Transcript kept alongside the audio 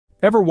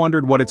Ever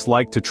wondered what it's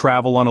like to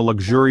travel on a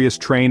luxurious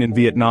train in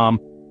Vietnam?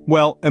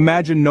 Well,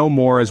 imagine no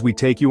more as we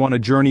take you on a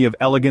journey of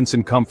elegance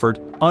and comfort,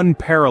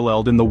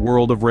 unparalleled in the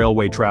world of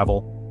railway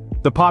travel.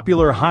 The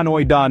popular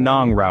Hanoi-Da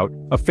Nang route,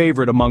 a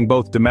favorite among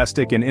both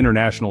domestic and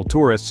international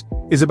tourists,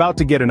 is about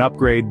to get an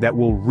upgrade that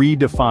will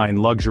redefine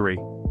luxury.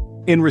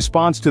 In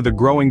response to the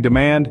growing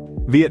demand,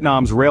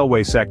 Vietnam's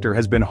railway sector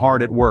has been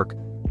hard at work,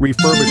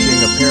 refurbishing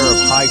a pair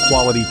of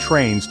high-quality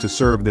trains to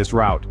serve this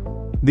route.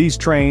 These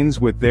trains,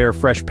 with their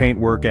fresh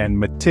paintwork and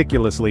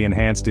meticulously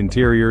enhanced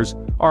interiors,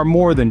 are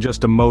more than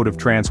just a mode of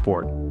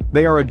transport.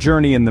 They are a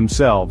journey in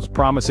themselves,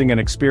 promising an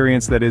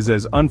experience that is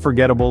as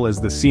unforgettable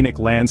as the scenic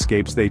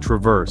landscapes they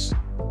traverse.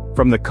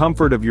 From the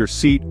comfort of your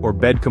seat or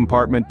bed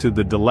compartment to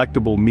the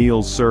delectable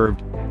meals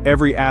served,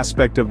 every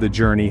aspect of the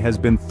journey has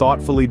been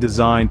thoughtfully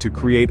designed to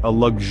create a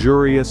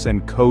luxurious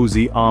and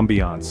cozy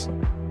ambiance.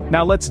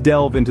 Now let's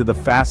delve into the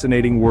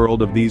fascinating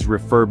world of these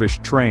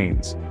refurbished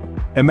trains.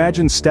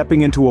 Imagine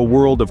stepping into a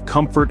world of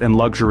comfort and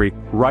luxury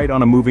right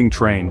on a moving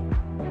train.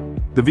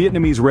 The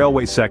Vietnamese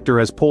railway sector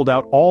has pulled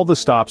out all the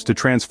stops to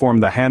transform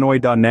the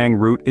Hanoi-Da Nang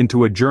route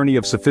into a journey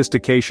of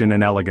sophistication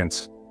and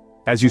elegance.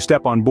 As you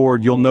step on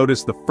board, you'll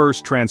notice the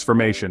first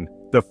transformation,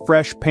 the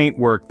fresh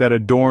paintwork that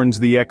adorns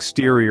the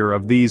exterior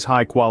of these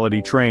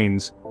high-quality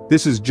trains.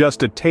 This is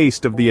just a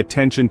taste of the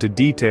attention to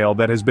detail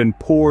that has been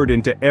poured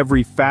into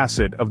every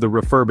facet of the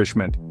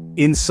refurbishment.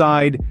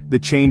 Inside, the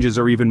changes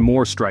are even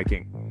more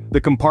striking. The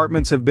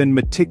compartments have been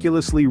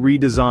meticulously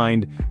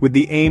redesigned with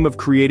the aim of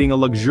creating a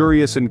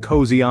luxurious and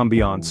cozy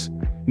ambiance.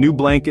 New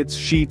blankets,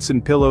 sheets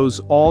and pillows,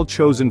 all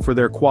chosen for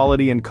their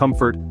quality and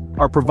comfort,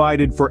 are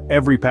provided for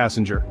every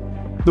passenger.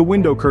 The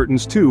window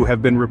curtains too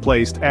have been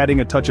replaced,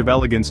 adding a touch of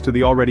elegance to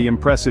the already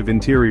impressive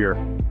interior.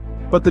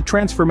 But the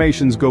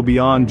transformations go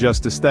beyond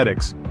just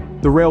aesthetics.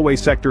 The railway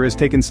sector has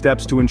taken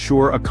steps to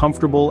ensure a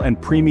comfortable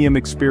and premium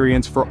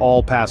experience for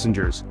all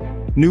passengers.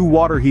 New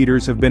water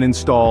heaters have been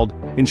installed,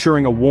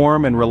 ensuring a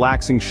warm and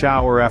relaxing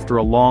shower after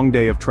a long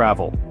day of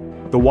travel.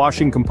 The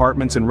washing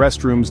compartments and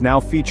restrooms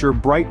now feature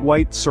bright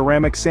white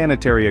ceramic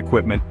sanitary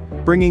equipment,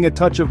 bringing a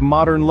touch of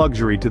modern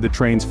luxury to the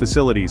train's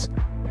facilities.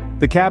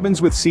 The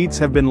cabins with seats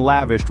have been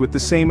lavished with the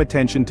same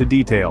attention to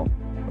detail.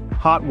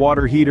 Hot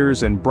water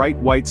heaters and bright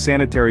white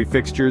sanitary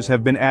fixtures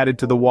have been added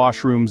to the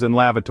washrooms and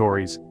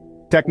lavatories.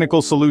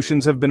 Technical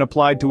solutions have been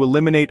applied to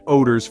eliminate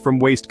odors from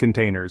waste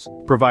containers,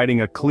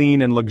 providing a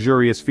clean and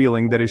luxurious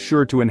feeling that is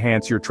sure to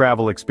enhance your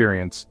travel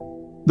experience.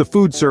 The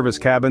food service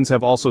cabins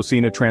have also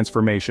seen a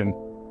transformation.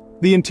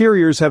 The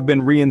interiors have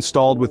been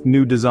reinstalled with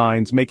new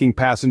designs, making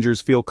passengers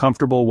feel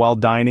comfortable while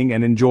dining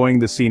and enjoying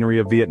the scenery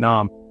of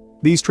Vietnam.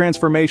 These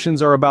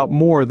transformations are about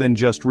more than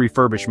just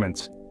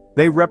refurbishments.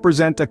 They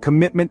represent a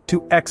commitment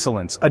to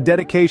excellence, a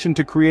dedication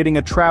to creating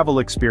a travel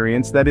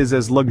experience that is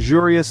as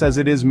luxurious as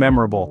it is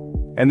memorable.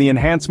 And the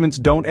enhancements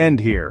don't end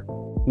here.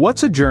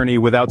 What's a journey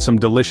without some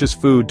delicious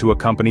food to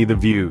accompany the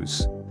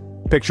views?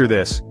 Picture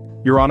this.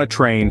 You're on a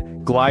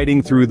train,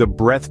 gliding through the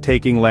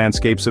breathtaking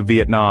landscapes of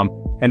Vietnam,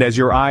 and as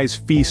your eyes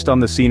feast on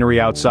the scenery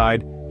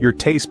outside, your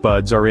taste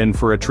buds are in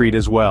for a treat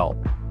as well.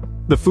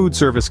 The food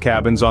service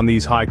cabins on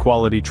these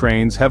high-quality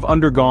trains have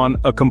undergone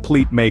a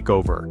complete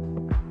makeover.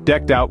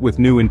 Decked out with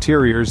new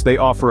interiors, they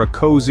offer a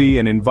cozy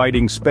and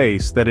inviting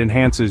space that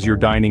enhances your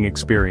dining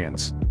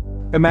experience.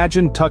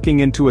 Imagine tucking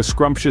into a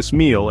scrumptious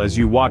meal as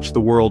you watch the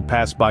world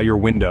pass by your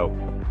window.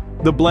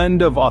 The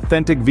blend of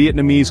authentic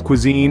Vietnamese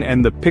cuisine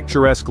and the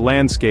picturesque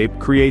landscape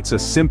creates a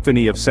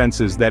symphony of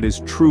senses that is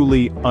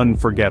truly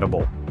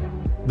unforgettable.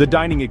 The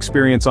dining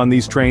experience on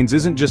these trains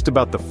isn't just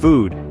about the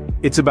food,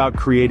 it's about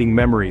creating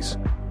memories.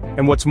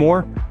 And what's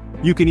more,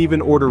 you can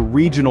even order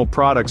regional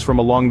products from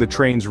along the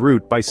train's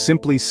route by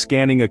simply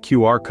scanning a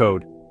QR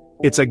code.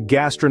 It's a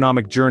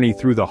gastronomic journey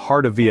through the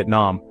heart of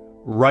Vietnam,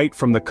 right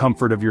from the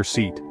comfort of your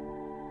seat.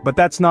 But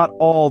that's not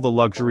all the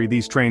luxury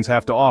these trains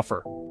have to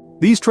offer.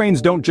 These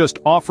trains don't just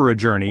offer a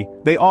journey,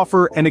 they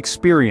offer an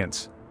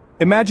experience.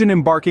 Imagine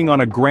embarking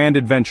on a grand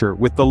adventure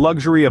with the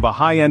luxury of a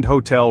high-end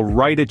hotel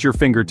right at your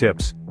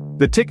fingertips.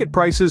 The ticket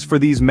prices for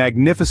these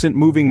magnificent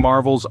moving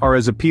marvels are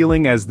as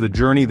appealing as the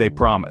journey they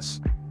promise.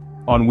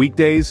 On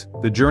weekdays,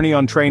 the journey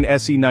on train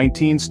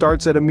SE19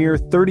 starts at a mere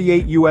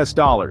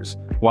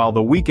 $38, while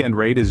the weekend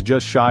rate is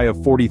just shy of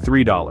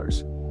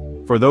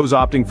 $43. For those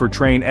opting for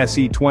train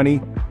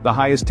SE20, the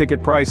highest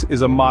ticket price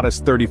is a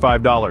modest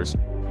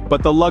 $35.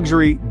 But the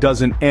luxury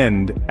doesn't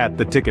end at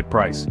the ticket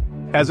price.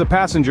 As a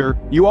passenger,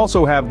 you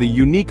also have the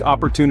unique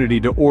opportunity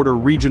to order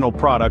regional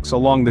products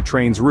along the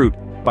train's route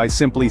by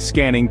simply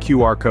scanning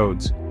QR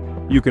codes.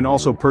 You can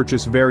also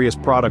purchase various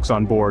products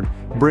on board,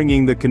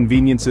 bringing the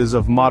conveniences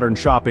of modern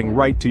shopping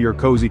right to your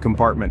cozy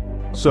compartment.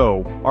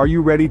 So, are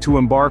you ready to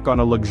embark on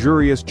a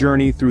luxurious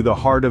journey through the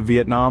heart of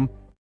Vietnam?